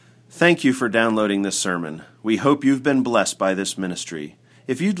Thank you for downloading this sermon. We hope you've been blessed by this ministry.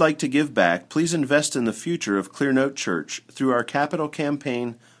 If you'd like to give back, please invest in the future of Clearnote Church through our capital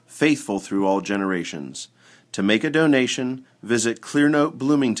campaign, Faithful Through All Generations. To make a donation, visit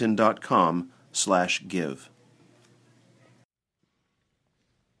clearnotebloomington.com/give.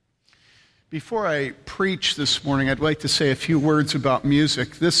 Before I preach this morning, I'd like to say a few words about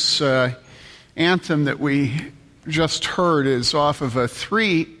music. This anthem that we just heard is off of a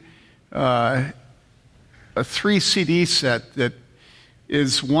three CD set that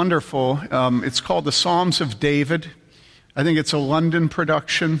is wonderful. It's called the Psalms of David. I think it's a London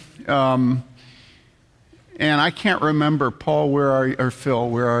production. And I can't remember, Paul, where are you? Or Phil,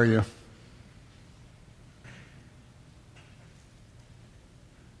 where are you?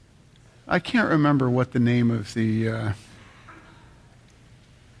 I can't remember what the name of the...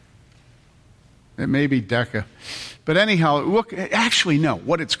 it may be Decca. But anyhow, look, actually, no.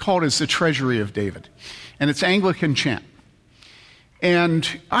 What it's called is the Treasury of David. And it's Anglican chant. And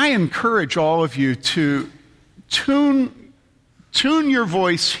I encourage all of you to tune your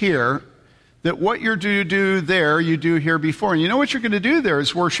voice here, that what you're to do there, you do here before. And you know what you're going to do there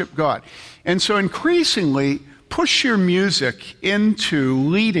is worship God. And so increasingly, push your music into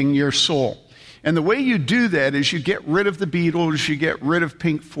leading your soul. And the way you do that is you get rid of the Beatles, you get rid of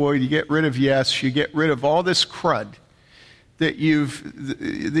Pink Floyd, you get rid of Yes, you get rid of all this crud that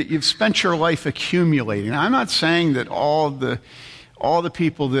you've spent your life accumulating. Now, I'm not saying that all the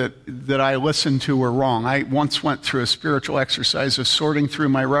people that I listened to were wrong. I once went through a spiritual exercise of sorting through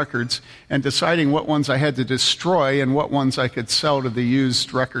my records and deciding what ones I had to destroy and what ones I could sell to the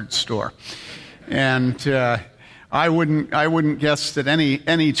used record store. And I wouldn't guess that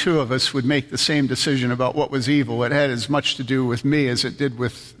any two of us would make the same decision about what was evil. It had as much to do with me as it did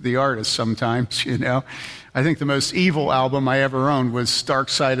with the artist sometimes, you know. I think the most evil album I ever owned was Dark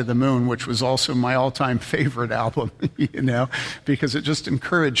Side of the Moon, which was also my all-time favorite album, you know, because it just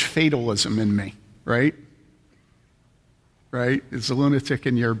encouraged fatalism in me, right? Right? Is a lunatic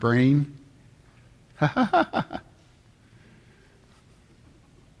in your brain?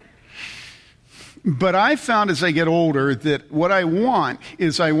 But I found as I get older that what I want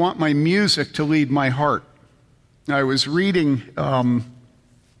is I want my music to lead my heart. I was reading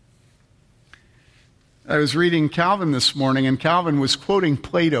Calvin this morning, and Calvin was quoting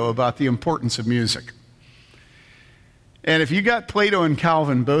Plato about the importance of music. And if you got Plato and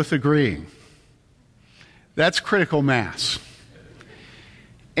Calvin both agreeing, that's critical mass.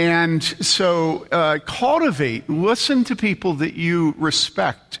 And so cultivate, listen to people that you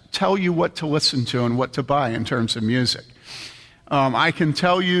respect, tell you what to listen to and what to buy in terms of music. I can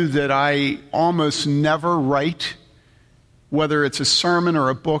tell you that I almost never write, whether it's a sermon or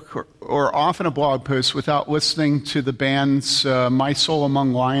a book or often a blog post, without listening to the band's My Soul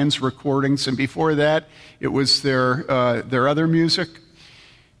Among Lions recordings. And before that, it was their other music.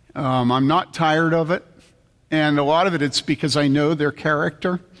 I'm not tired of it. And a lot of it's because I know their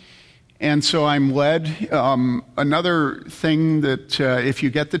character. And so I'm led. Another thing that if you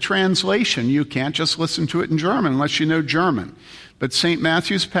get the translation, you can't just listen to it in German unless you know German. But St.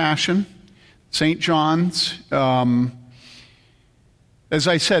 Matthew's Passion, St. John's, as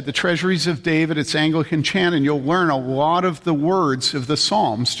I said, the Treasuries of David, it's Anglican chant, and you'll learn a lot of the words of the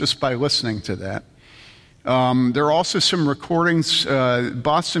Psalms just by listening to that. There are also some recordings.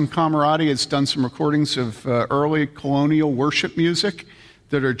 Boston Camerati has done some recordings of early colonial worship music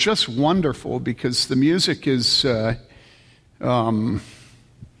that are just wonderful because the music is,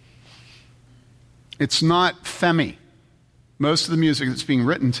 it's not femmy. Most of the music that's being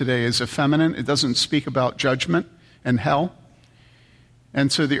written today is effeminate. It doesn't speak about judgment and hell.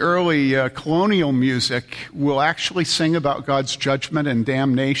 And so the early colonial music will actually sing about God's judgment and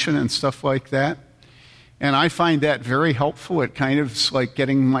damnation and stuff like that. And I find that very helpful. It kind of is like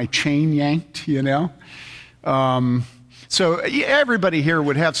getting my chain yanked, you know. So everybody here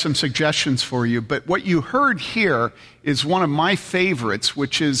would have some suggestions for you. But what you heard here is one of my favorites,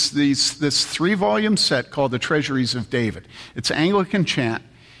 which is this 3-volume set called The Treasuries of David. It's Anglican chant.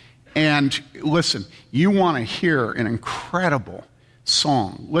 And listen, you want to hear an incredible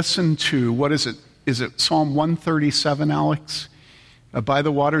song. Listen to, what is it? Is it Psalm 137, Alex? By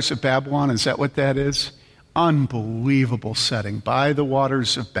the Waters of Babylon, is that what that is? Unbelievable setting. By the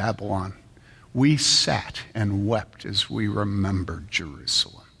waters of Babylon, we sat and wept as we remembered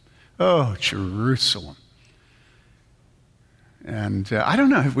Jerusalem. Oh, Jerusalem. And I don't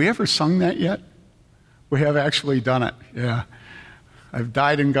know, have we ever sung that yet? We have actually done it, yeah. I've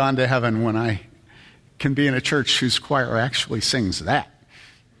died and gone to heaven when I can be in a church whose choir actually sings that.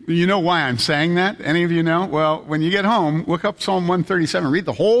 You know why I'm saying that? Any of you know? Well, when you get home, look up Psalm 137, read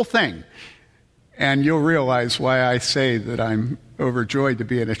the whole thing, and you'll realize why I say that I'm overjoyed to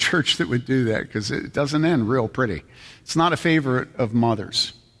be in a church that would do that, because it doesn't end real pretty. It's not a favorite of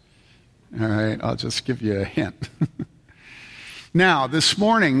mothers. All right, I'll just give you a hint. Now, this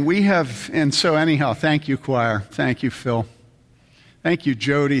morning we have, and so anyhow, thank you, choir. Thank you, Phil. Thank you,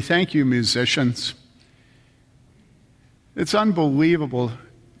 Jody. Thank you, musicians. It's unbelievable,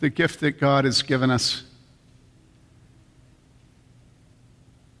 the gift that God has given us.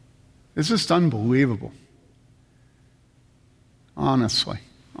 It's just unbelievable. Honestly.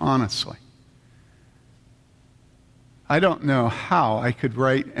 I don't know how I could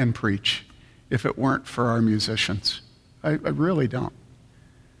write and preach if it weren't for our musicians. I really don't.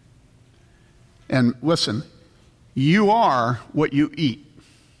 And listen, you are what you eat.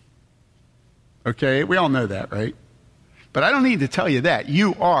 Okay? We all know that, right? But I don't need to tell you that.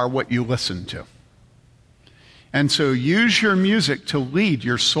 You are what you listen to. And so use your music to lead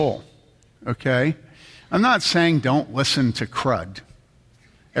your soul. Okay? I'm not saying don't listen to crud.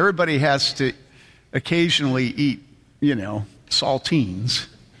 Everybody has to occasionally eat, saltines.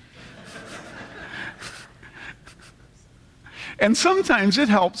 And sometimes it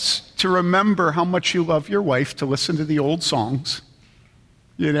helps to remember how much you love your wife to listen to the old songs,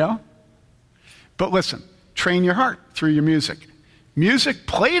 But listen, train your heart through your music. Music,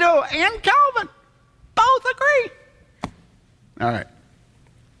 Plato and Calvin both agree. All right.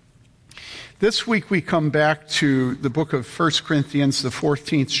 This week we come back to the book of 1 Corinthians, the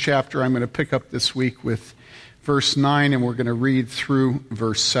 14th chapter. I'm going to pick up this week with verse 9, and we're going to read through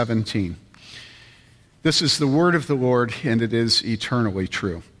verse 17. This is the word of the Lord, and it is eternally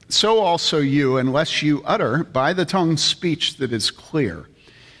true. So also you, unless you utter by the tongue speech that is clear,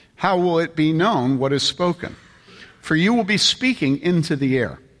 how will it be known what is spoken? For you will be speaking into the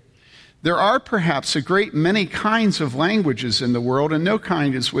air. There are perhaps a great many kinds of languages in the world, and no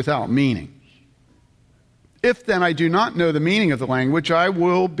kind is without meaning. If then I do not know the meaning of the language, I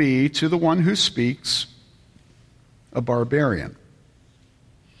will be to the one who speaks a barbarian.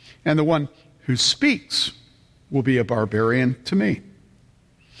 And the one who speaks will be a barbarian to me.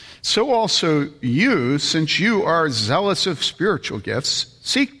 So also you, since you are zealous of spiritual gifts,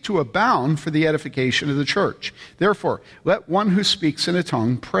 seek to abound for the edification of the church. Therefore, let one who speaks in a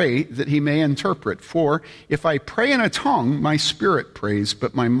tongue pray that he may interpret. For if I pray in a tongue, my spirit prays,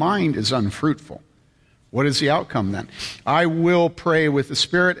 but my mind is unfruitful. What is the outcome then? I will pray with the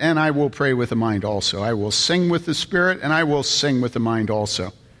spirit, and I will pray with the mind also. I will sing with the spirit, and I will sing with the mind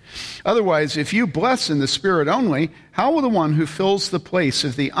also. Otherwise, if you bless in the spirit only, how will the one who fills the place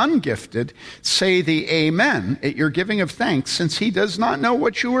of the ungifted say the amen at your giving of thanks, since he does not know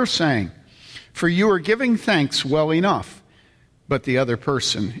what you are saying? For you are giving thanks well enough, but the other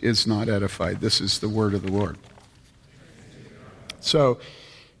person is not edified. This is the word of the Lord. So,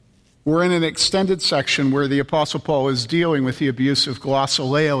 we're in an extended section where the Apostle Paul is dealing with the abuse of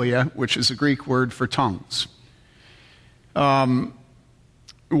glossolalia, which is a Greek word for tongues.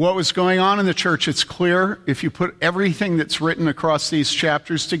 What was going on in the church, it's clear, if you put everything that's written across these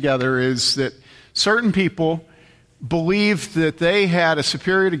chapters together, is that certain people believed that they had a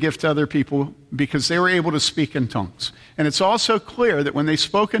superior gift to other people because they were able to speak in tongues. And it's also clear that when they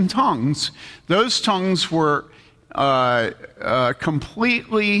spoke in tongues, those tongues were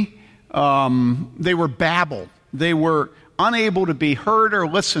completely, they were babble. They were unable to be heard or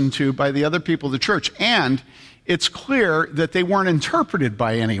listened to by the other people of the church. And it's clear that they weren't interpreted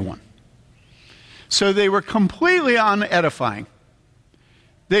by anyone. So they were completely unedifying.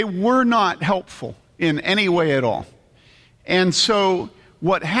 They were not helpful in any way at all. And so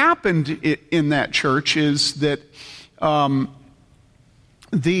what happened in that church is that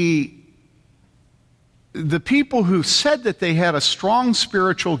the people who said that they had a strong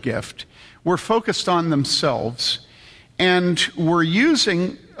spiritual gift were focused on themselves and were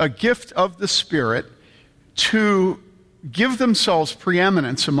using a gift of the Spirit to give themselves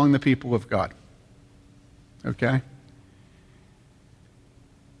preeminence among the people of God. Okay?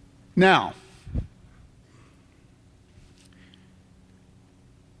 Now,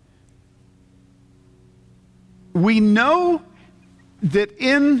 we know that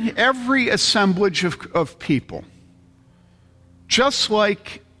in every assemblage of people, just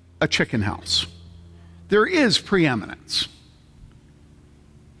like a chicken house, there is preeminence.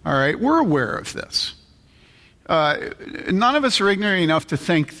 All right, we're aware of this. None of us are ignorant enough to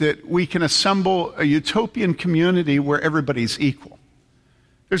think that we can assemble a utopian community where everybody's equal.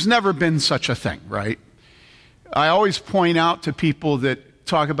 There's never been such a thing, right? I always point out to people that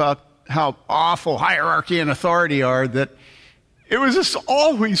talk about how awful hierarchy and authority are that It was just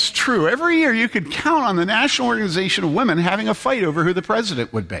always true. Every year you could count on the National Organization of Women having a fight over who the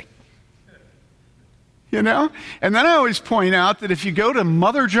president would be. You know? And then I always point out that if you go to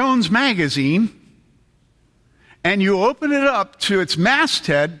Mother Jones magazine and you open it up to its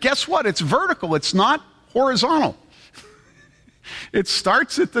masthead, guess what? It's vertical. It's not horizontal. It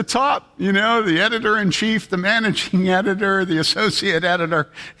starts at the top, you know, the editor-in-chief, the managing editor, the associate editor,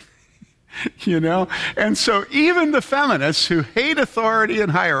 you know. And so even the feminists who hate authority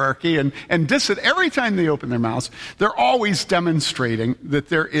and hierarchy and diss it every time they open their mouths, they're always demonstrating that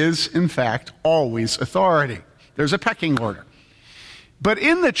there is, in fact, always authority. There's a pecking order. But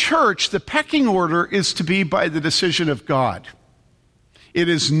in the church, the pecking order is to be by the decision of God. It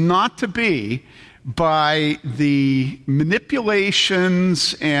is not to be by the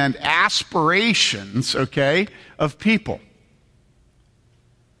manipulations and aspirations, okay, of people.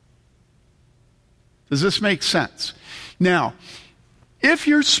 Does this make sense? Now, if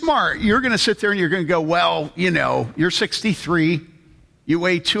you're smart, you're going to sit there and you're going to go, well, you know, you're 63, you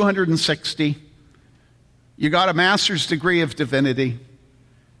weigh 260, you got a master's degree of divinity,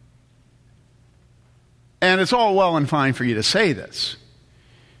 and it's all well and fine for you to say this.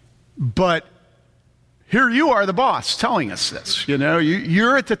 But here you are, the boss, telling us this. You know,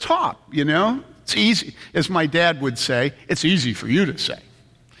 you're at the top, you know. It's easy. As my dad would say, it's easy for you to say.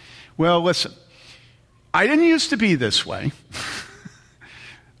 Well, listen, I didn't used to be this way.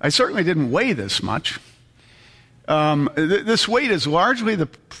 I certainly didn't weigh this much. This weight is largely the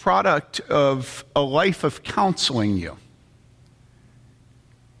product of a life of counseling you.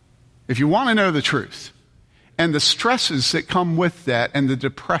 If you want to know the truth, and the stresses that come with that, and the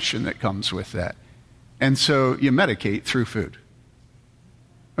depression that comes with that. And so you medicate through food.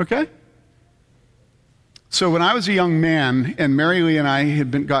 Okay? So when I was a young man, and Mary Lee and I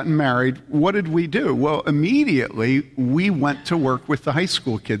had gotten married, what did we do? Well, immediately we went to work with the high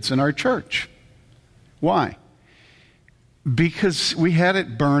school kids in our church. Why? Because we had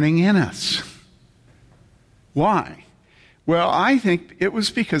it burning in us. Why? Well, I think it was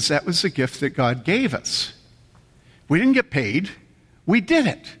because that was the gift that God gave us. We didn't get paid. We did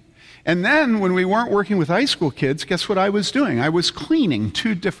it. And then when we weren't working with high school kids, guess what I was doing? I was cleaning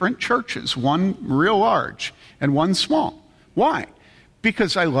 2 different churches, one real large and one small. Why?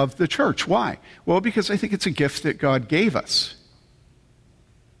 Because I love the church. Why? Well, because I think it's a gift that God gave us.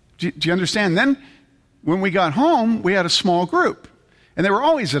 Do you understand? Then when we got home, we had a small group. And they were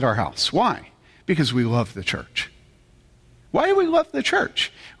always at our house. Why? Because we love the church. Why do we love the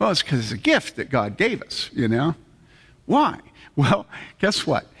church? Well, it's because it's a gift that God gave us, you know. Why? Well, guess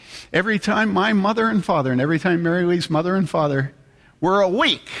what? Every time my mother and father, and every time Mary Lee's mother and father were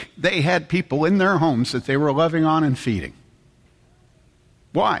awake, they had people in their homes that they were loving on and feeding.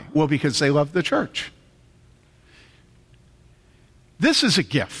 Why? Well, because they loved the church. This is a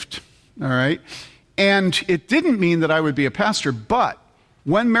gift, all right? And it didn't mean that I would be a pastor, but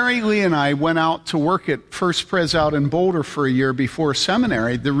when Mary Lee and I went out to work at First Pres out in Boulder for a year before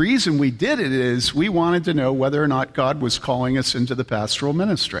seminary, the reason we did it is we wanted to know whether or not God was calling us into the pastoral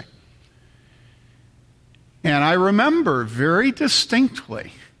ministry. And I remember very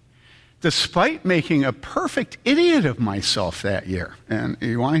distinctly, despite making a perfect idiot of myself that year, and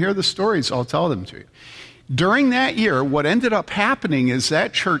you want to hear the stories, I'll tell them to you. During that year, what ended up happening is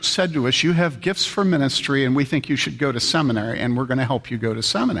that church said to us, you have gifts for ministry and we think you should go to seminary and we're going to help you go to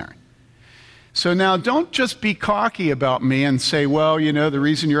seminary. So now don't just be cocky about me and say, well, you know, the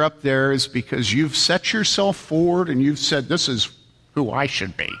reason you're up there is because you've set yourself forward and you've said this is who I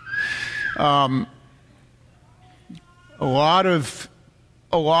should be. A lot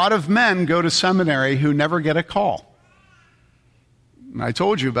of men go to seminary who never get a call. I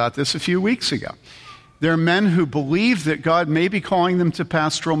told you about this a few weeks ago. There are men who believe that God may be calling them to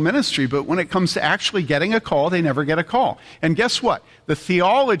pastoral ministry, but when it comes to actually getting a call, they never get a call. And guess what? The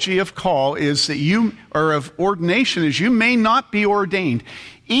theology of call is that you, or of ordination, is you may not be ordained.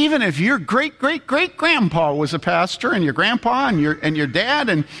 Even if your great-great-great-grandpa was a pastor, and your grandpa and your dad,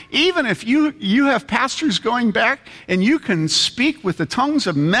 and even if you have pastors going back, and you can speak with the tongues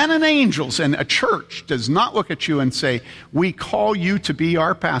of men and angels, and a church does not look at you and say, we call you to be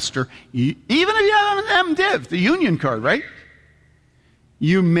our pastor, even if you have an MDiv, the union card, right?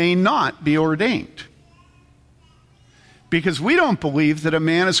 You may not be ordained. Because we don't believe that a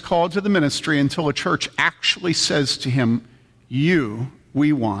man is called to the ministry until a church actually says to him, you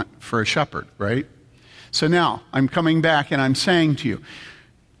we want for a shepherd, right? So now, I'm coming back and I'm saying to you,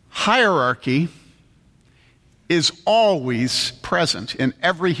 hierarchy is always present in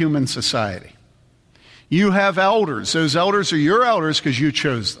every human society. You have elders. Those elders are your elders because you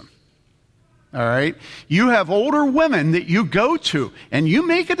chose them. all right? You have older women that you go to, and you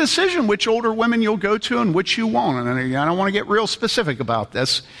make a decision which older women you'll go to and which you won't. And I don't want to get real specific about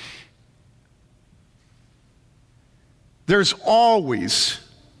this. There's always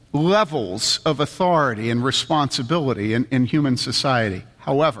levels of authority and responsibility in human society.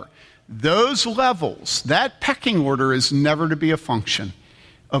 However, those levels, that pecking order is never to be a function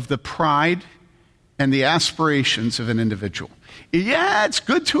of the pride and the aspirations of an individual. Yeah, it's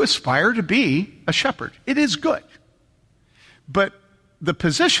good to aspire to be a shepherd. It is good. But the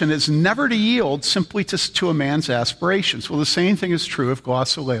position is never to yield simply to a man's aspirations. Well, the same thing is true of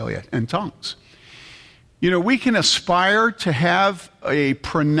glossolalia and tongues. You know, we can aspire to have a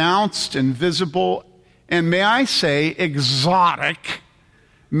pronounced and visible, and may I say, exotic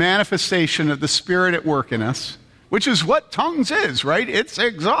manifestation of the Spirit at work in us, which is what tongues is, right? It's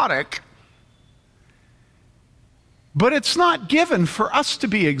exotic. But it's not given for us to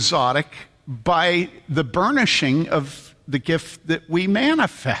be exotic by the burnishing of the gift that we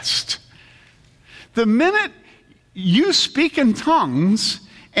manifest. The minute you speak in tongues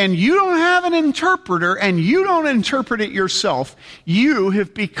and you don't have an interpreter and you don't interpret it yourself, you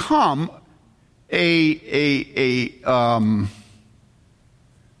have become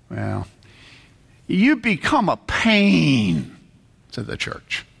you become a pain to the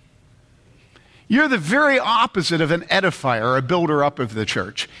church. You're the very opposite of an edifier, a builder up of the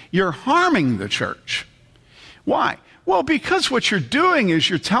church. You're harming the church. Why? Well, because what you're doing is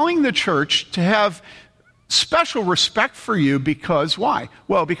you're telling the church to have special respect for you because why?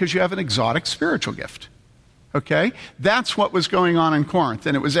 Well, because you have an exotic spiritual gift. Okay? That's what was going on in Corinth,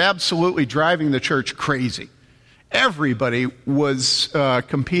 and it was absolutely driving the church crazy. Everybody was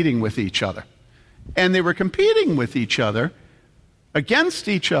competing with each other. And they were competing with each other, against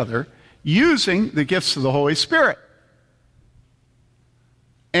each other, using the gifts of the Holy Spirit.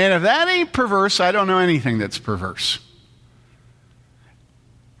 And if that ain't perverse, I don't know anything that's perverse.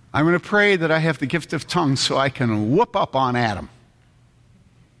 I'm going to pray that I have the gift of tongues so I can whoop up on Adam.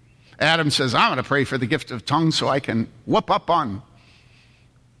 Adam says, I'm going to pray for the gift of tongues so I can whoop up on.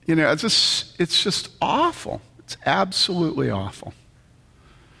 You know, it's just awful. It's absolutely awful.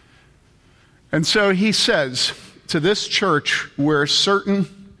 And so he says to this church where certain,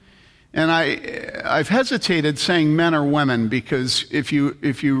 and I've hesitated saying men or women, because if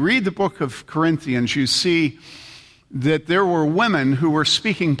you read the book of Corinthians, you see that there were women who were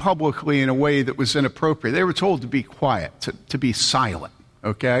speaking publicly in a way that was inappropriate. They were told to be quiet, to be silent,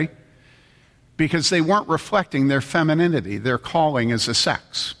 okay? Because they weren't reflecting their femininity, their calling as a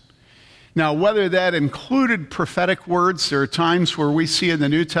sex. Now, whether that included prophetic words, there are times where we see in the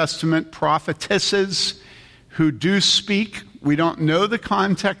New Testament prophetesses who do speak. We don't know the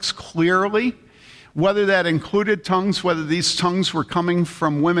context clearly. Whether that included tongues, whether these tongues were coming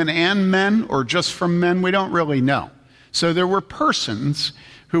from women and men or just from men, we don't really know. So there were persons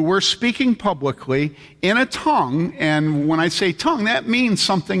who were speaking publicly in a tongue, and when I say tongue, that means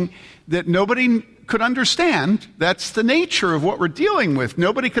something that nobody could understand. That's the nature of what we're dealing with.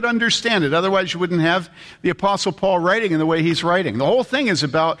 Nobody could understand it. Otherwise, you wouldn't have the Apostle Paul writing in the way he's writing. The whole thing is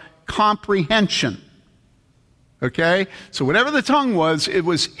about comprehension. Okay? So whatever the tongue was, it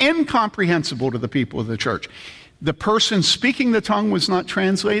was incomprehensible to the people of the church. The person speaking the tongue was not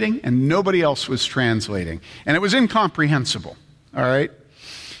translating, and nobody else was translating. And it was incomprehensible. All right?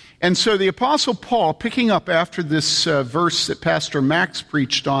 And so the Apostle Paul, picking up after this verse that Pastor Max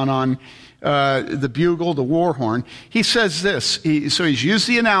preached on the bugle, the war horn, he says this. So he's used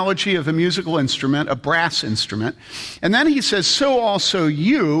the analogy of a musical instrument, a brass instrument. And then he says, so also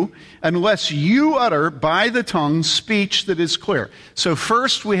you, unless you utter by the tongue speech that is clear. So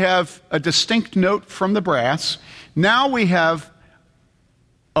first we have a distinct note from the brass. Now we have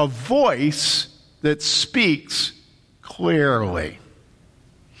a voice that speaks clearly.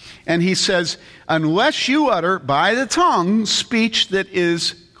 And he says, unless you utter by the tongue speech that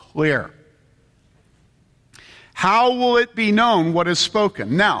is clear. How will it be known what is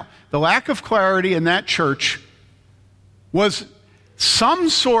spoken? Now, the lack of clarity in that church was some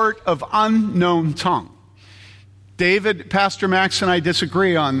sort of unknown tongue. Pastor Max and I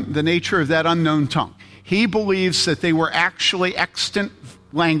disagree on the nature of that unknown tongue. He believes that they were actually extant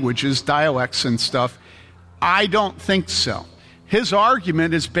languages, dialects and stuff. I don't think so. His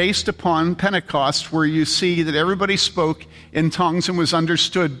argument is based upon Pentecost, where you see that everybody spoke in tongues and was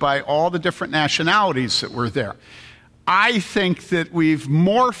understood by all the different nationalities that were there. I think that we've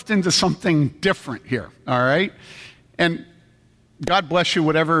morphed into something different here, all right? And God bless you,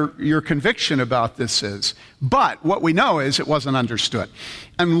 whatever your conviction about this is. But what we know is it wasn't understood.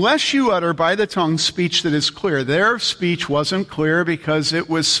 Unless you utter by the tongue speech that is clear, their speech wasn't clear because it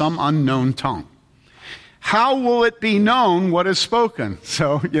was some unknown tongue. How will it be known what is spoken?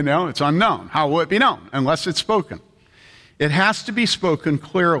 So, it's unknown. How will it be known unless it's spoken? It has to be spoken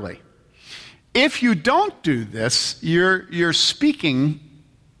clearly. If you don't do this, you're speaking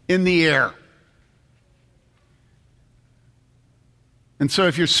in the air. And so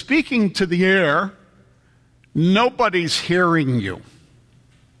if you're speaking to the air, nobody's hearing you.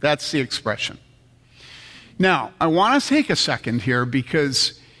 That's the expression. Now, I want to take a second here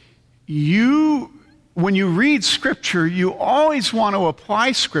because when you read Scripture, you always want to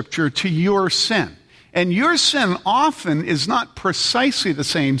apply Scripture to your sin. And your sin often is not precisely the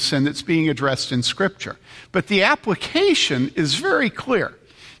same sin that's being addressed in Scripture. But the application is very clear.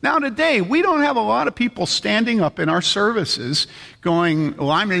 Now today, we don't have a lot of people standing up in our services going,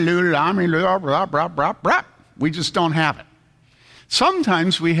 we just don't have it.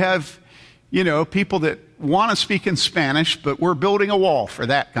 Sometimes we have, people that want to speak in Spanish, but we're building a wall for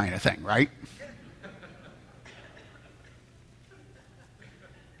that kind of thing, right?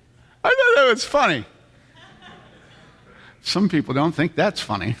 I thought that was funny. Some people don't think that's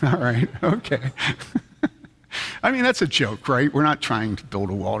funny. All right, okay. I mean, that's a joke, right? We're not trying to build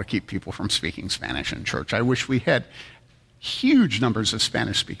a wall to keep people from speaking Spanish in church. I wish we had huge numbers of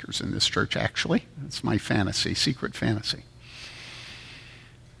Spanish speakers in this church, actually. That's my fantasy, secret fantasy.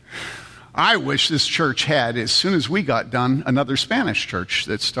 I wish this church had, as soon as we got done, another Spanish church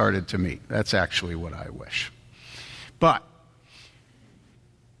that started to meet. That's actually what I wish. But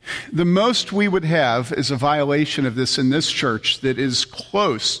the most we would have is a violation of this in this church that is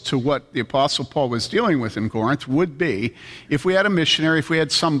close to what the Apostle Paul was dealing with in Corinth would be if we had a missionary, if we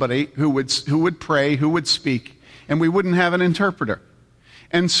had somebody who would pray, who would speak, and we wouldn't have an interpreter.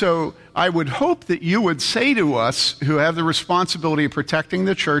 And so I would hope that you would say to us who have the responsibility of protecting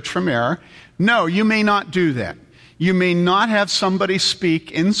the church from error, no, you may not do that. You may not have somebody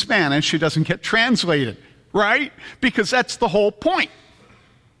speak in Spanish who doesn't get translated, right? Because that's the whole point.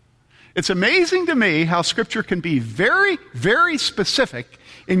 It's amazing to me how Scripture can be very, very specific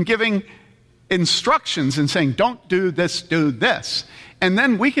in giving instructions and saying, don't do this, do this. And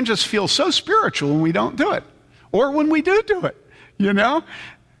then we can just feel so spiritual when we don't do it. Or when we do it,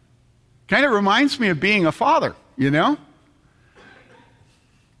 Kind of reminds me of being a father,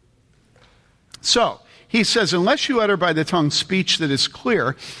 So, he says, unless you utter by the tongue speech that is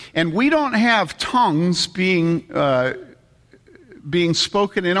clear, and we don't have tongues being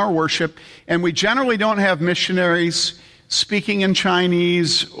spoken in our worship, and we generally don't have missionaries speaking in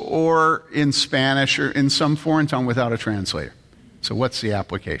Chinese or in Spanish or in some foreign tongue without a translator. So what's the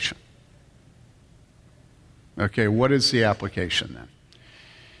application? Okay, what is the application then?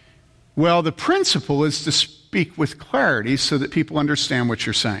 Well, the principle is to speak with clarity so that people understand what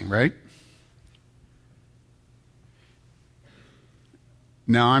you're saying, right?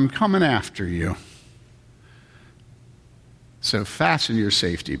 Now I'm coming after you. So fasten your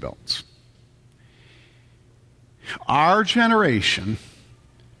safety belts. Our generation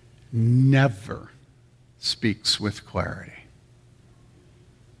never speaks with clarity.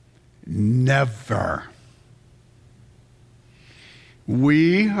 Never.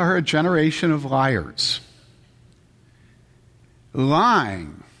 We are a generation of liars.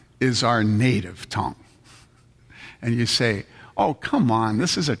 Lying is our native tongue. And you say, oh, come on,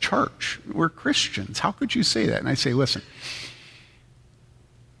 this is a church. We're Christians. How could you say that? And I say, listen,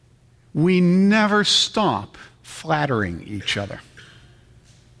 we never stop flattering each other.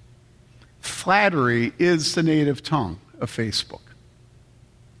 Flattery is the native tongue of Facebook.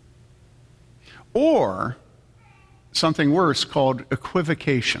 Or something worse called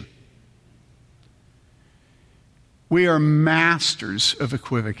equivocation. We are masters of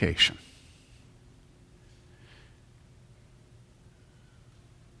equivocation.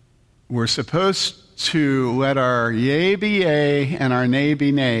 We're supposed to let our yea be yea and our nay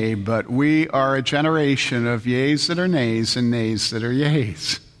be nay, but we are a generation of yeas that are nays and nays that are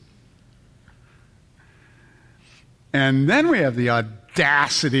yeas. And then we have the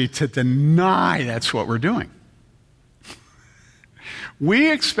audacity to deny that's what we're doing.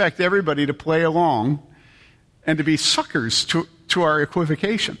 We expect everybody to play along and to be suckers to our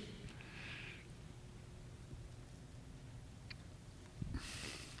equivocation.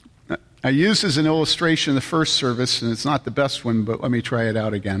 I used as an illustration the first service, and it's not the best one, but let me try it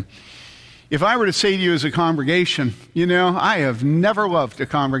out again. If I were to say to you as a congregation, I have never loved a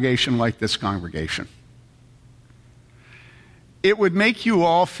congregation like this congregation. It would make you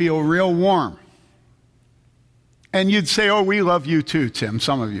all feel real warm. And you'd say, oh, we love you too, Tim.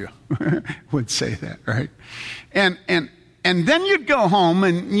 Some of you would say that, right? And then you'd go home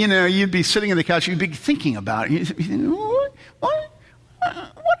and, you'd be sitting on the couch, you'd be thinking about it. You'd be thinking, what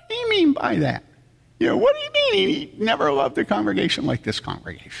do you mean by that? What do you mean he never loved a congregation like this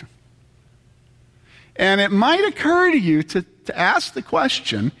congregation? And it might occur to you to ask the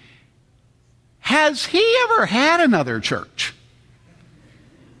question, has he ever had another church?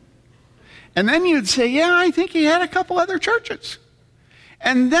 And then you'd say, yeah, I think he had a couple other churches.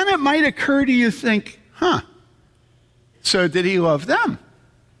 And then it might occur to you, think, so did he love them?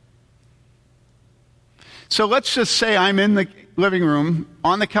 So let's just say I'm in the living room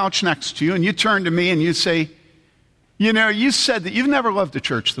on the couch next to you, and you turn to me and you say, you said that you've never loved a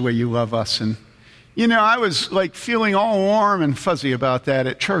church the way you love us. And, I was like feeling all warm and fuzzy about that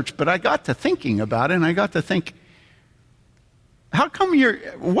at church, but I got to thinking about it, and I got to think, how come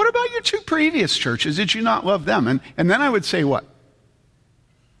what about your two previous churches? Did you not love them? And then I would say what?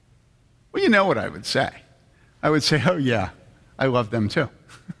 Well, you know what I would say. I would say, oh yeah, I love them too.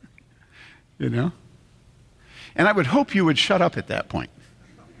 And I would hope you would shut up at that point.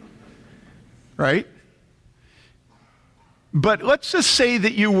 Right? But let's just say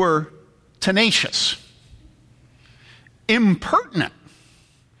that you were tenacious, impertinent,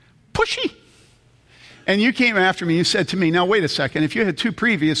 pushy. And you came after me, you said to me, now wait a second, if you had two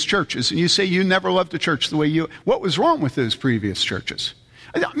previous churches and you say you never loved a church the way what was wrong with those previous churches?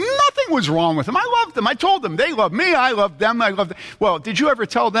 Nothing was wrong with them. I loved them. I told them they loved me. I loved them. Well, did you ever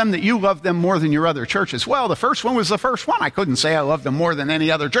tell them that you loved them more than your other churches? Well, the first one was the first one. I couldn't say I loved them more than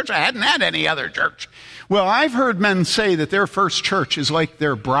any other church. I hadn't had any other church. Well, I've heard men say that their first church is like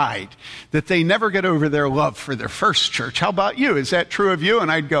their bride, that they never get over their love for their first church. How about you? Is that true of you?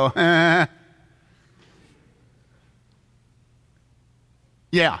 And I'd go,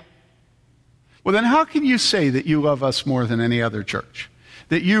 yeah. Well, then how can you say that you love us more than any other church?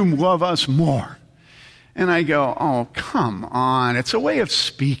 That you love us more? And I go, oh, come on. It's a way of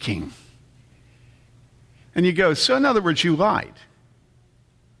speaking. And you go, so in other words, you lied.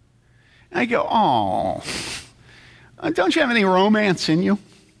 And I go, oh, don't you have any romance in you?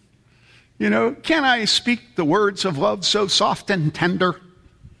 Can I speak the words of love so soft and tender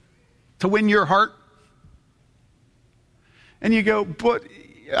to win your heart? And you go, but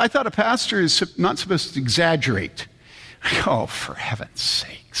I thought a pastor is not supposed to exaggerate. I go, oh, for heaven's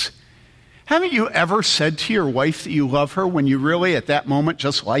sakes. Haven't you ever said to your wife that you love her when you really at that moment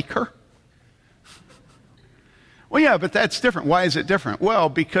just like her? Well, yeah, but that's different. Why is it different? Well,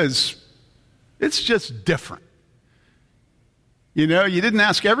 because it's just different. You didn't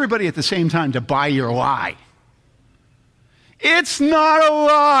ask everybody at the same time to buy your lie. It's not a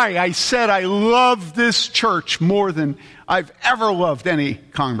lie. I said I love this church more than I've ever loved any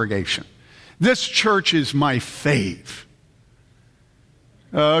congregation. This church is my fave.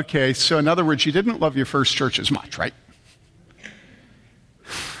 Okay, so in other words, you didn't love your first church as much, right?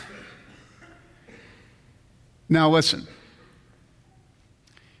 Now listen.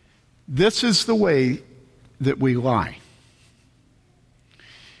 This is the way that we lie.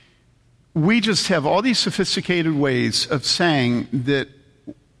 We just have all these sophisticated ways of saying that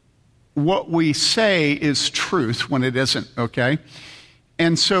what we say is truth when it isn't, okay?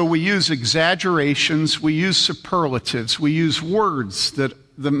 And so we use exaggerations, we use superlatives, we use words that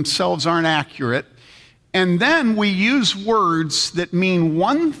themselves aren't accurate, and then we use words that mean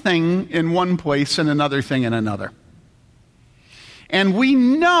one thing in one place and another thing in another. And we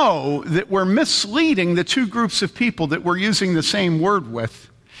know that we're misleading the two groups of people that we're using the same word with.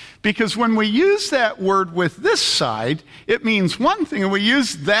 Because when we use that word with this side, it means one thing, and we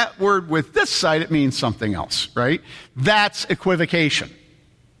use that word with this side, it means something else, right? That's equivocation.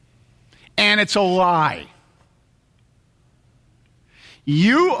 And it's a lie.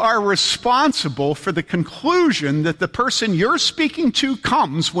 You are responsible for the conclusion that the person you're speaking to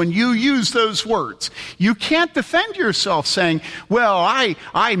comes when you use those words. You can't defend yourself saying, well,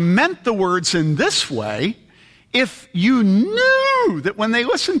 I meant the words in this way, if you knew that when they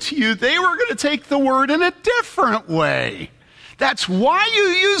listened to you, they were going to take the word in a different way. That's why you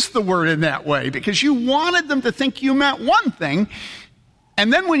used the word in that way, because you wanted them to think you meant one thing,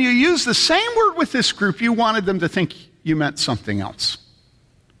 and then when you use the same word with this group, you wanted them to think you meant something else.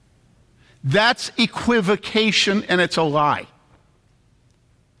 That's equivocation, and it's a lie.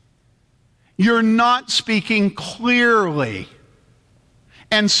 You're not speaking clearly,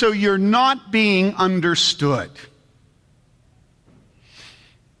 and so you're not being understood.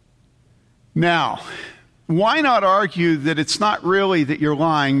 Now, why not argue that it's not really that you're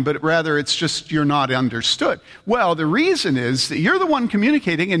lying, but rather it's just you're not understood? Well, the reason is that you're the one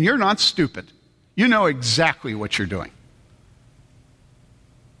communicating, and you're not stupid. You know exactly what you're doing.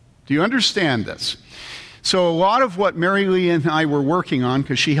 Do you understand this? So a lot of what Mary Lee and I were working on,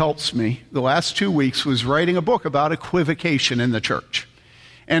 because she helps me, the last 2 weeks was writing a book about equivocation in the church.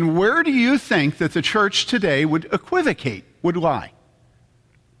 And where do you think that the church today would equivocate, would lie?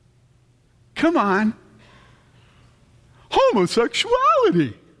 Come on.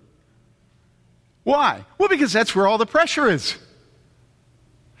 Homosexuality. Why? Well, because that's where all the pressure is.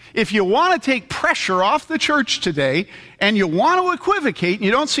 If you want to take pressure off the church today and you want to equivocate and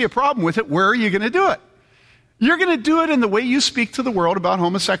you don't see a problem with it, where are you going to do it? You're going to do it in the way you speak to the world about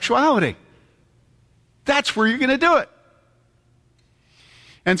homosexuality. That's where you're going to do it.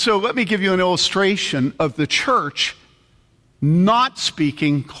 And so let me give you an illustration of the church not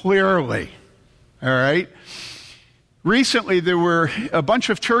speaking clearly. All right? Recently, there were a bunch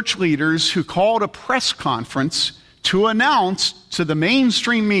of church leaders who called a press conference to announce to the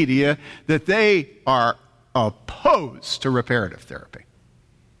mainstream media that they are opposed to reparative therapy.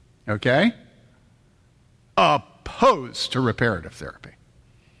 Okay? Opposed to reparative therapy.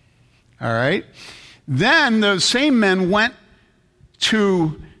 All right? Then those same men went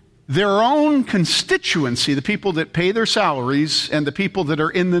to their own constituency, the people that pay their salaries and the people that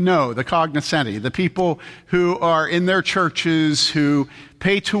are in the know, the cognoscenti, the people who are in their churches, who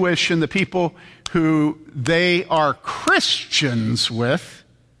pay tuition, the people who they are Christians with,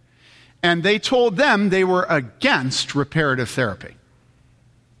 and they told them they were against reparative therapy.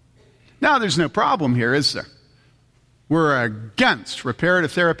 Now, there's no problem here, is there? We're against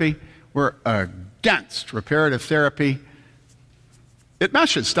reparative therapy. We're against reparative therapy. It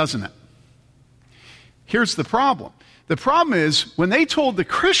meshes, doesn't it? Here's the problem. The problem is, when they told the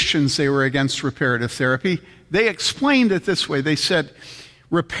Christians they were against reparative therapy, they explained it this way. They said,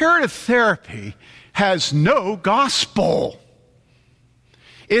 reparative therapy has no gospel.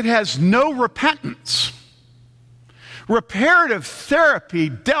 It has no repentance. Reparative therapy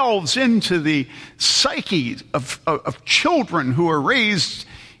delves into the psyche of children who are raised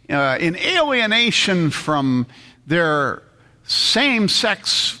in alienation from their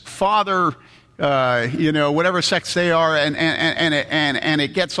same-sex father, whatever sex they are, and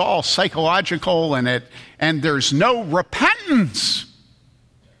it gets all psychological, and there's no repentance.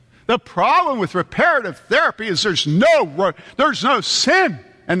 The problem with reparative therapy is there's no sin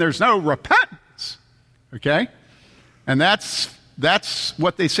and there's no repentance. Okay? And that's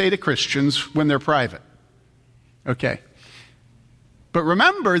what they say to Christians when they're private. Okay. But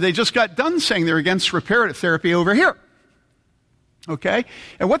remember, they just got done saying they're against reparative therapy over here. Okay?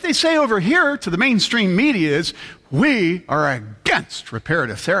 And what they say over here to the mainstream media is, we are against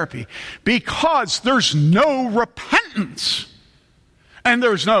reparative therapy because there's no repentance and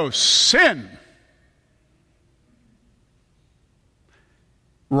there's no sin.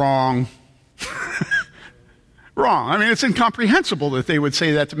 Wrong. Wrong. I mean, it's incomprehensible that they would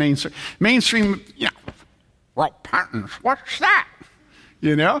say that to mainstream, repentance. What's that?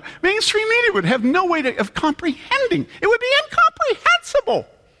 Mainstream media would have no way of comprehending. It would be incomprehensible.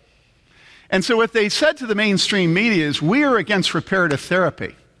 And so what they said to the mainstream media is, we are against reparative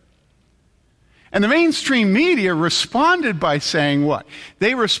therapy. And the mainstream media responded by saying what?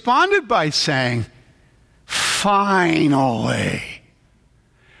 They responded by saying, finally,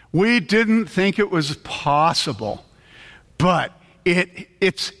 we didn't think it was possible, but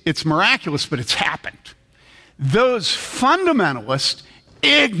it's miraculous, but it's happened. Those fundamentalist,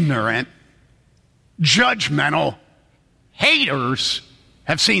 ignorant, judgmental haters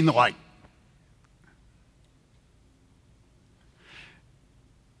have seen the light.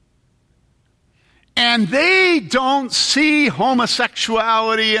 And they don't see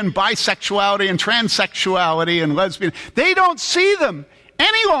homosexuality and bisexuality and transsexuality and lesbian. They don't see them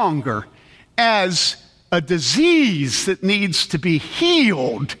any longer as a disease that needs to be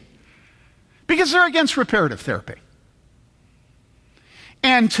healed because they're against reparative therapy.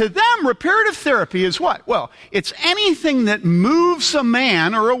 And to them, reparative therapy is what? Well, it's anything that moves a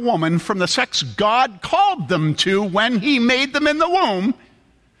man or a woman from the sex God called them to when he made them in the womb,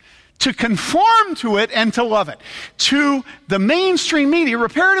 to conform to it and to love it. To the mainstream media,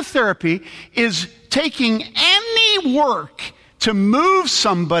 reparative therapy is taking any work to move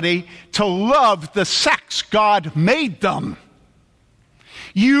somebody to love the sex God made them.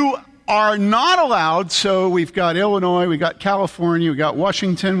 You are not allowed, so we've got Illinois, we've got California, we've got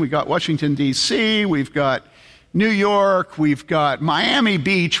Washington, we've got Washington, D.C., we've got New York, we've got Miami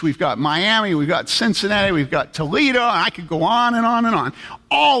Beach, we've got Miami, we've got Cincinnati, we've got Toledo, and I could go on and on and on.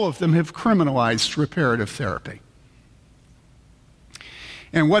 All of them have criminalized reparative therapy.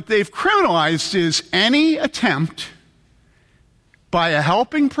 And what they've criminalized is any attempt by a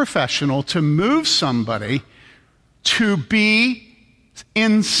helping professional to move somebody to be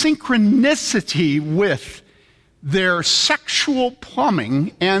in synchronicity with their sexual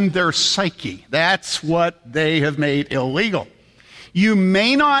plumbing and their psyche. That's what they have made illegal. You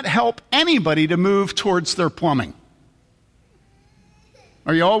may not help anybody to move towards their plumbing.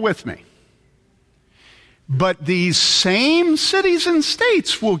 Are you all with me? But these same cities and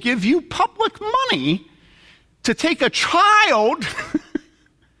states will give you public money to take a child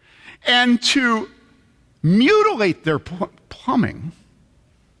and to mutilate their plumbing,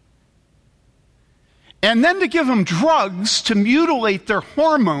 and then to give them drugs to mutilate their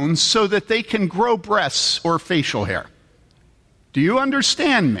hormones so that they can grow breasts or facial hair. Do you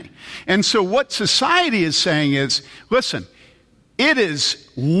understand me? And so what society is saying is, listen, it is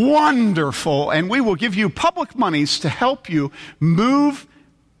wonderful, and we will give you public monies to help you move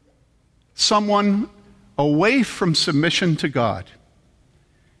someone away from submission to God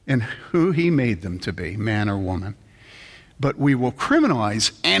and who he made them to be, man or woman. But we will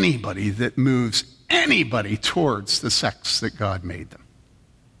criminalize anybody that moves anybody towards the sex that God made them.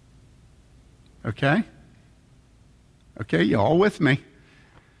 Okay? Okay, you all with me?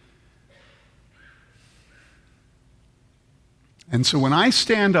 And so when I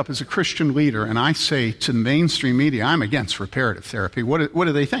stand up as a Christian leader and I say to the mainstream media, I'm against reparative therapy, what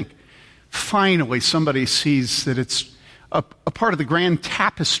do they think? Finally, somebody sees that it's a part of the grand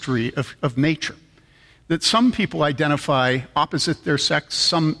tapestry of nature. That some people identify opposite their sex,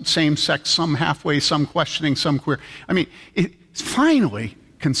 some same sex, some halfway, some questioning, some queer. I mean, finally,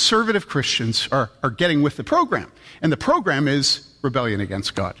 conservative Christians are getting with the program. And the program is rebellion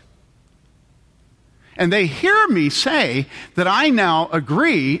against God. And they hear me say that I now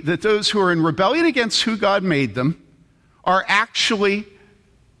agree that those who are in rebellion against who God made them are actually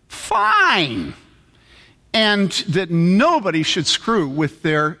fine. And that nobody should screw with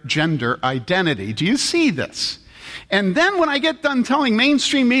their gender identity. Do you see this? And then when I get done telling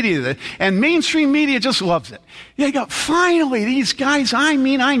mainstream media that, and mainstream media just loves it. They go, finally, these guys, I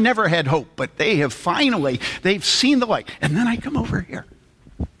never had hope, but they've seen the light. And then I come over here.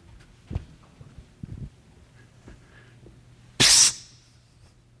 Psst.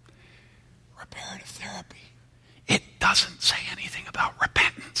 Reparative therapy. It doesn't say anything about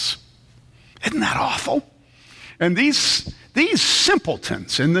repentance. Isn't that awful? And these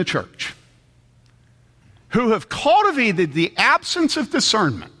simpletons in the church who have cultivated the absence of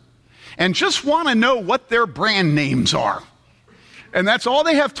discernment and just want to know what their brand names are, and that's all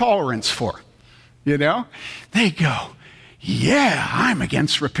they have tolerance for, they go, yeah, I'm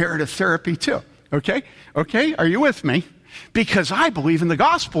against reparative therapy too. Okay, are you with me? Because I believe in the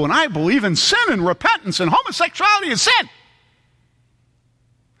gospel, and I believe in sin and repentance, and homosexuality is sin.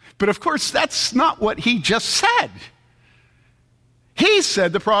 But of course, that's not what he just said. He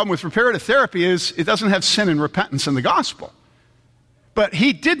said the problem with reparative therapy is it doesn't have sin and repentance in the gospel. But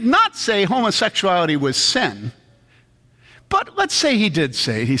he did not say homosexuality was sin. But let's say he did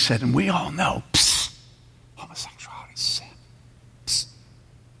say it. He said, and we all know, homosexuality is sin. Psst.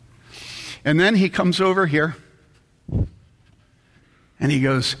 And then he comes over here and he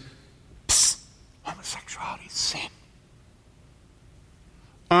goes, homosexuality is sin.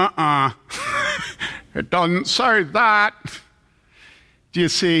 It doesn't say that. Do you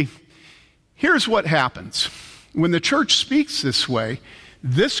see? Here's what happens. When the church speaks this way,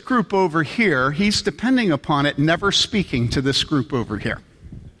 this group over here, he's depending upon it never speaking to this group over here.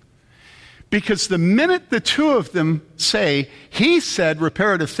 Because the minute the two of them say, he said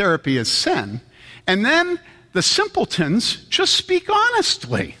reparative therapy is sin, and then the simpletons just speak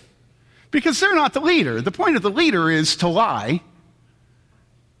honestly. Because they're not the leader. The point of the leader is to lie.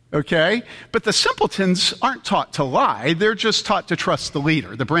 Okay? But the simpletons aren't taught to lie. They're just taught to trust the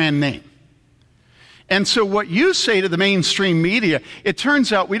leader, the brand name. And so what you say to the mainstream media, it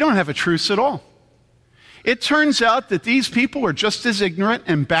turns out we don't have a truce at all. It turns out that these people are just as ignorant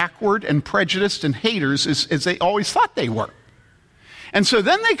and backward and prejudiced and haters as they always thought they were. And so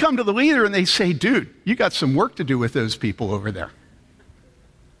then they come to the leader and they say, dude, you got some work to do with those people over there.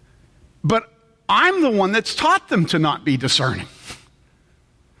 But I'm the one that's taught them to not be discerning.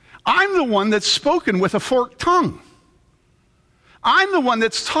 I'm the one that's spoken with a forked tongue. I'm the one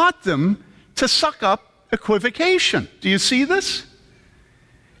that's taught them to suck up equivocation. Do you see this?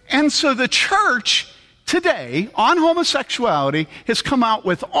 And so the church today on homosexuality has come out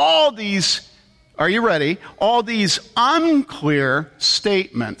with all these, are you ready? All these unclear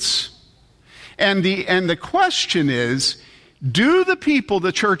statements. And the question is, do the people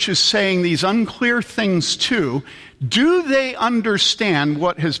the church is saying these unclear things to, do they understand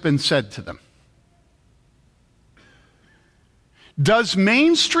what has been said to them? Does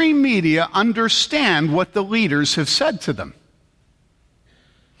mainstream media understand what the leaders have said to them?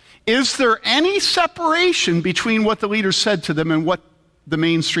 Is there any separation between what the leaders said to them and what the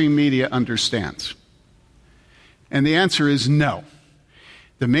mainstream media understands? And the answer is no.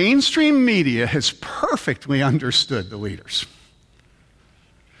 The mainstream media has perfectly understood the leaders.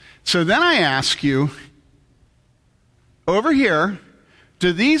 So then I ask you, over here,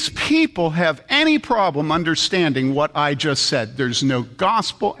 do these people have any problem understanding what I just said? There's no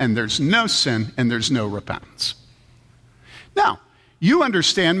gospel, and there's no sin, and there's no repentance. Now, you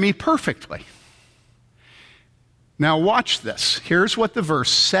understand me perfectly. Now watch this. Here's what the verse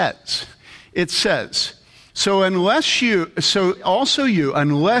says. It says, unless you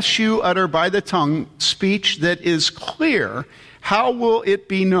utter by the tongue speech that is clear, how will it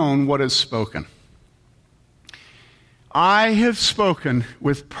be known what is spoken? I have spoken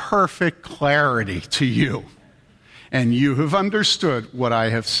with perfect clarity to you, and you have understood what I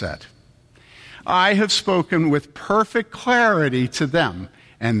have said. I have spoken with perfect clarity to them,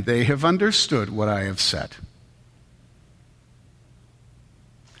 and they have understood what I have said.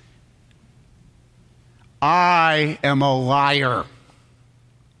 I am a liar.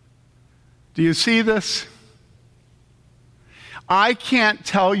 Do you see this? I can't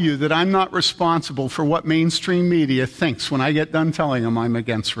tell you that I'm not responsible for what mainstream media thinks when I get done telling them I'm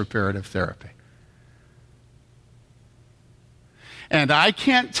against reparative therapy. And I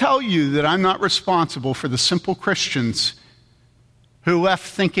can't tell you that I'm not responsible for the simple Christians who left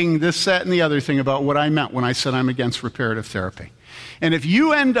thinking this, that, and the other thing about what I meant when I said I'm against reparative therapy. And if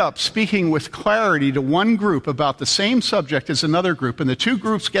you end up speaking with clarity to one group about the same subject as another group, and the two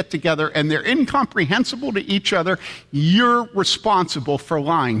groups get together and they're incomprehensible to each other, you're responsible for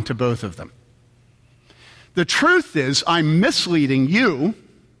lying to both of them. The truth is, I'm misleading you,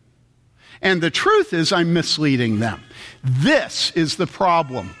 and the truth is, I'm misleading them. This is the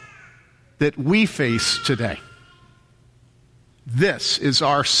problem that we face today. This is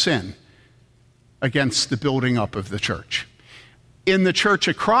our sin against the building up of the church. In the church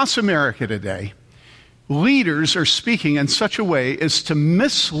across America today, leaders are speaking in such a way as to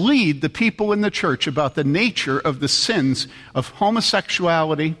mislead the people in the church about the nature of the sins of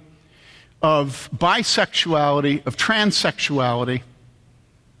homosexuality, of bisexuality, of transsexuality,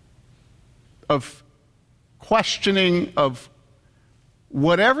 of questioning of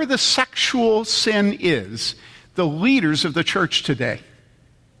whatever the sexual sin is. The leaders of the church today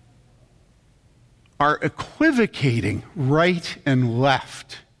are equivocating right and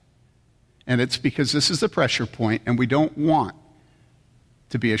left. And it's because this is the pressure point, and we don't want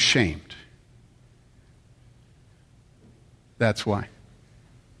to be ashamed. That's why.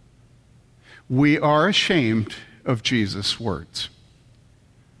 We are ashamed of Jesus' words.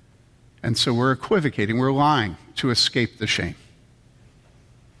 And so we're equivocating, we're lying to escape the shame.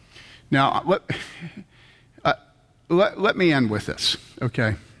 Now, let me end with this,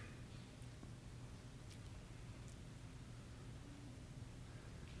 okay?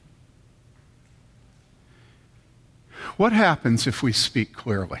 What happens if we speak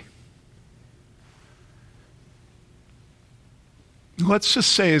clearly? Let's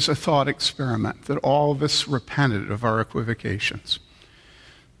just say as a thought experiment that all of us repented of our equivocations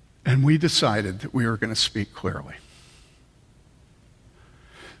and we decided that we were going to speak clearly.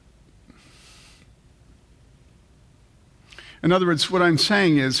 In other words, what I'm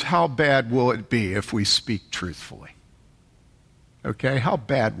saying is, how bad will it be if we speak truthfully? Okay, how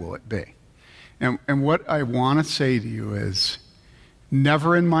bad will it be? And what I want to say to you is,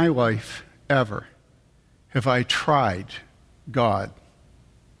 never in my life, ever, have I tried God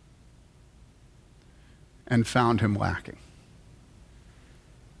and found him lacking.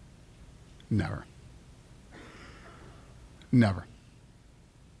 Never. Never.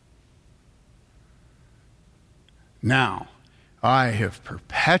 Now, I have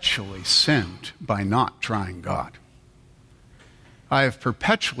perpetually sinned by not trying God. I have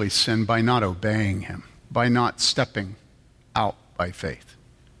perpetually sinned by not obeying him, by not stepping out by faith.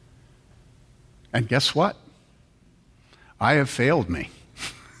 And guess what? I have failed me.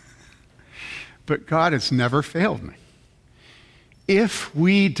 But God has never failed me. If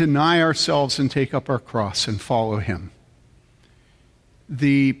we deny ourselves and take up our cross and follow him,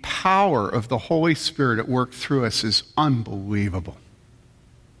 the power of the Holy Spirit at work through us is unbelievable.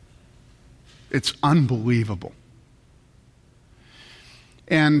 It's unbelievable.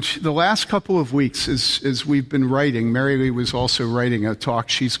 And the last couple of weeks, as we've been writing, Mary Lee was also writing a talk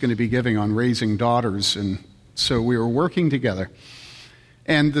she's going to be giving on raising daughters, and so we were working together.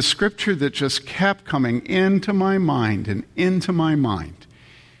 And the scripture that just kept coming into my mind and into my mind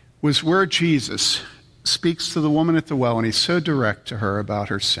was where Jesus speaks to the woman at the well, and he's so direct to her about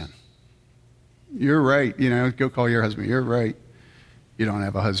her sin. You're right, go call your husband. You're right. You don't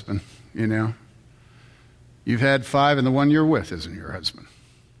have a husband, You've had 5, and the one you're with isn't your husband.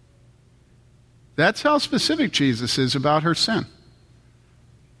 That's how specific Jesus is about her sin.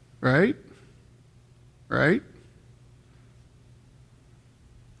 Right? Right?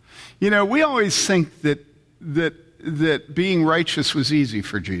 You know, we always think that being righteous was easy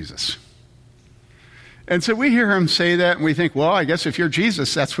for Jesus. And so we hear him say that and we think, well, I guess if you're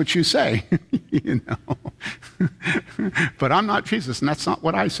Jesus, that's what you say. You know. But I'm not Jesus, and that's not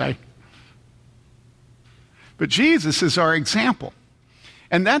what I say. But Jesus is our example.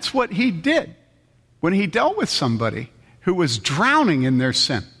 And that's what he did when he dealt with somebody who was drowning in their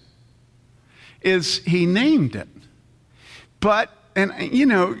sin, is he named it. But, and you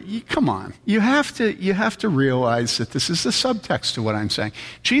know, come on, you have to realize that this is the subtext to what I'm saying.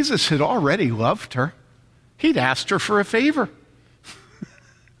 Jesus had already loved her. He'd asked her for a favor.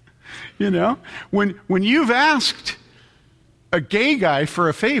 You know, when you've asked a gay guy for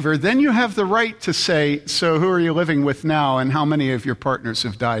a favor, then you have the right to say, so who are you living with now, and how many of your partners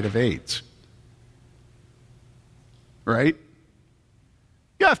have died of AIDS? Right?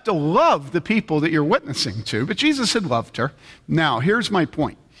 You have to love the people that you're witnessing to, but Jesus had loved her. Now, here's my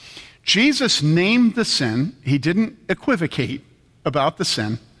point. Jesus named the sin. He didn't equivocate about the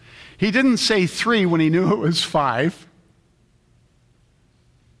sin. He didn't say 3 when he knew it was 5.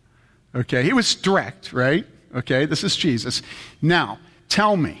 Okay, he was direct, right? Okay, this is Jesus. Now,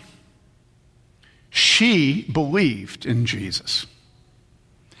 tell me, she believed in Jesus.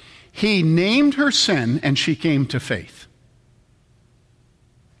 He named her sin and she came to faith.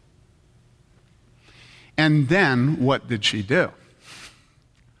 And then what did she do?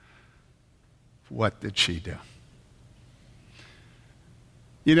 What did she do?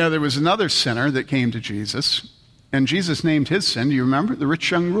 You know, there was another sinner that came to Jesus, and Jesus named his sin. Do you remember? The rich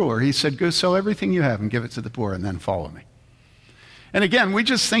young ruler. He said, go sell everything you have and give it to the poor and then follow me. And again, we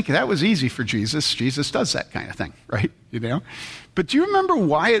just think that was easy for Jesus. Jesus does that kind of thing, right? You know? But do you remember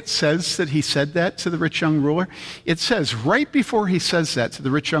why it says that he said that to the rich young ruler? It says right before he says that to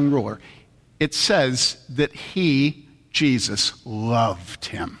the rich young ruler, it says that he, Jesus, loved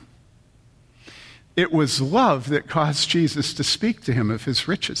him. It was love that caused Jesus to speak to him of his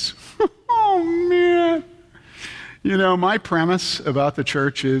riches. Oh, man. You know, my premise about the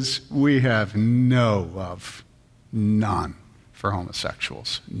church is we have no love, none, for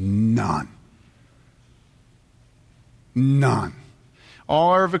homosexuals. None. None.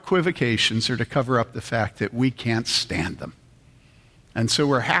 All our equivocations are to cover up the fact that we can't stand them. And so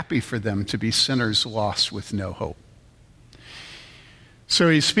we're happy for them to be sinners lost with no hope. So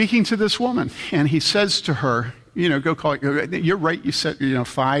he's speaking to this woman, and he says to her, you know, go call it. You're right, you said,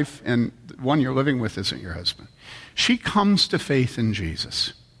 5, and the one you're living with isn't your husband. She comes to faith in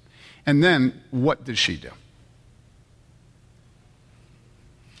Jesus. And then what does she do?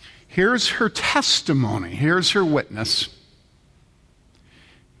 Here's her testimony. Here's her witness.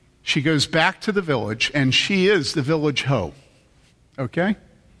 She goes back to the village, and she is the village hoe. Okay?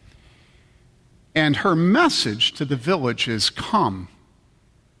 And her message to the village is, come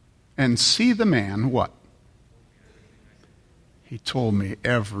and see the man, what? He told me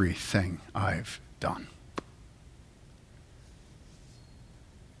everything I've done.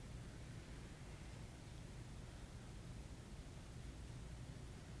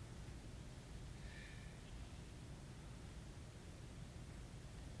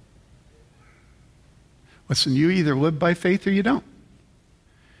 Listen, you either live by faith or you don't.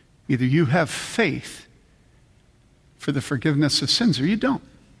 Either you have faith for the forgiveness of sins or you don't.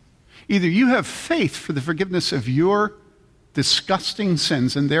 Either you have faith for the forgiveness of your disgusting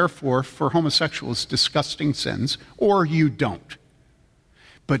sins, and therefore for homosexuals, disgusting sins, or you don't.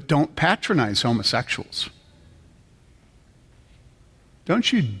 But don't patronize homosexuals.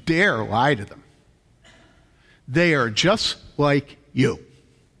 Don't you dare lie to them. They are just like you.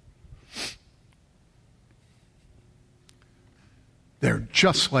 They're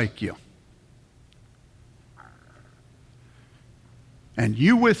just like you. And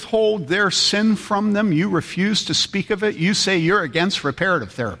you withhold their sin from them. You refuse to speak of it. You say you're against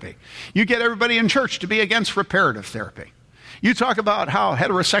reparative therapy. You get everybody in church to be against reparative therapy. You talk about how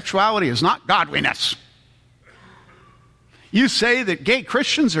heterosexuality is not godliness. You say that gay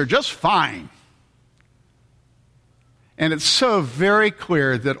Christians are just fine. And it's so very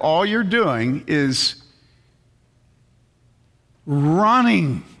clear that all you're doing is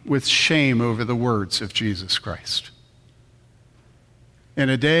running with shame over the words of Jesus Christ. In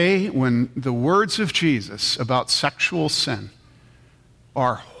a day when the words of Jesus about sexual sin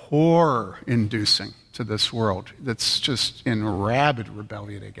are horror-inducing to this world that's just in rabid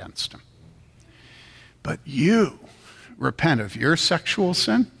rebellion against him. But you repent of your sexual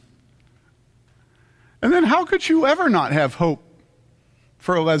sin? And then how could you ever not have hope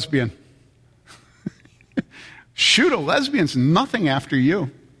for a lesbian? Shoot, a lesbian's nothing after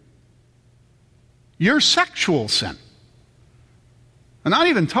you. Your sexual sin. I'm not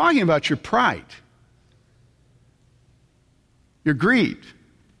even talking about your pride, your greed.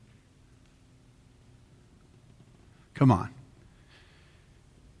 Come on.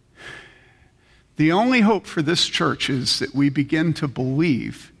 The only hope for this church is that we begin to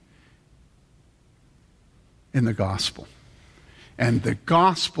believe in the gospel. And the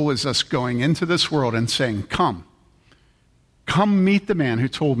gospel is us going into this world and saying, come meet the man who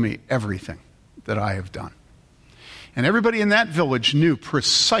told me everything that I have done. And everybody in that village knew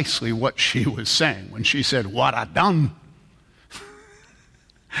precisely what she was saying when she said, what I done.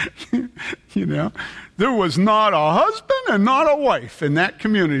 You know, there was not a husband and not a wife in that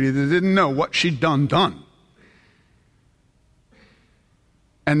community that didn't know what she'd done.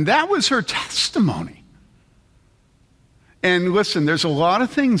 And that was her testimony. And listen, there's a lot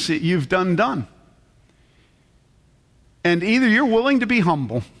of things that you've done. And either you're willing to be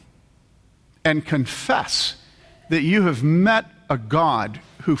humble and confess that you have met a God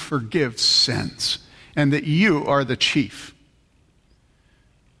who forgives sins and that you are the chief,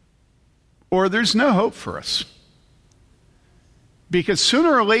 or there's no hope for us. Because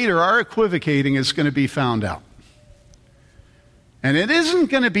sooner or later, our equivocating is going to be found out. And it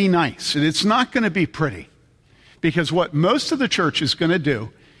isn't going to be nice, and it's not going to be pretty. Because what most of the church is going to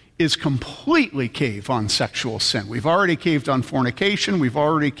do is completely cave on sexual sin. We've already caved on fornication. We've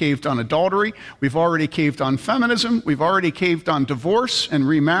already caved on adultery. We've already caved on feminism. We've already caved on divorce and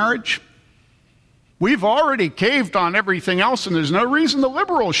remarriage. We've already caved on everything else, and there's no reason the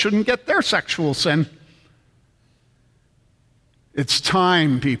liberals shouldn't get their sexual sin. It's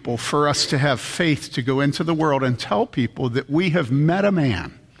time, people, for us to have faith to go into the world and tell people that we have met a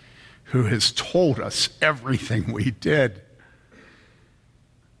man who has told us everything we did.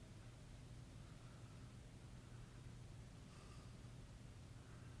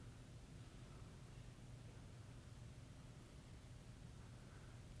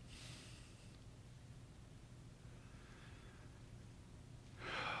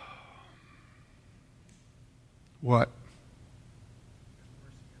 What?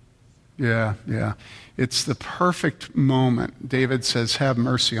 Yeah. It's the perfect moment. David says, have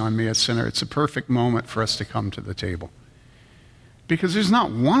mercy on me, a sinner. It's a perfect moment for us to come to the table. Because there's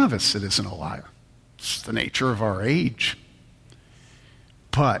not one of us that isn't a liar. It's the nature of our age.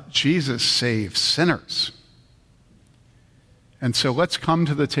 But Jesus saves sinners. And so let's come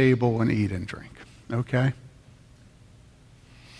to the table and eat and drink, okay?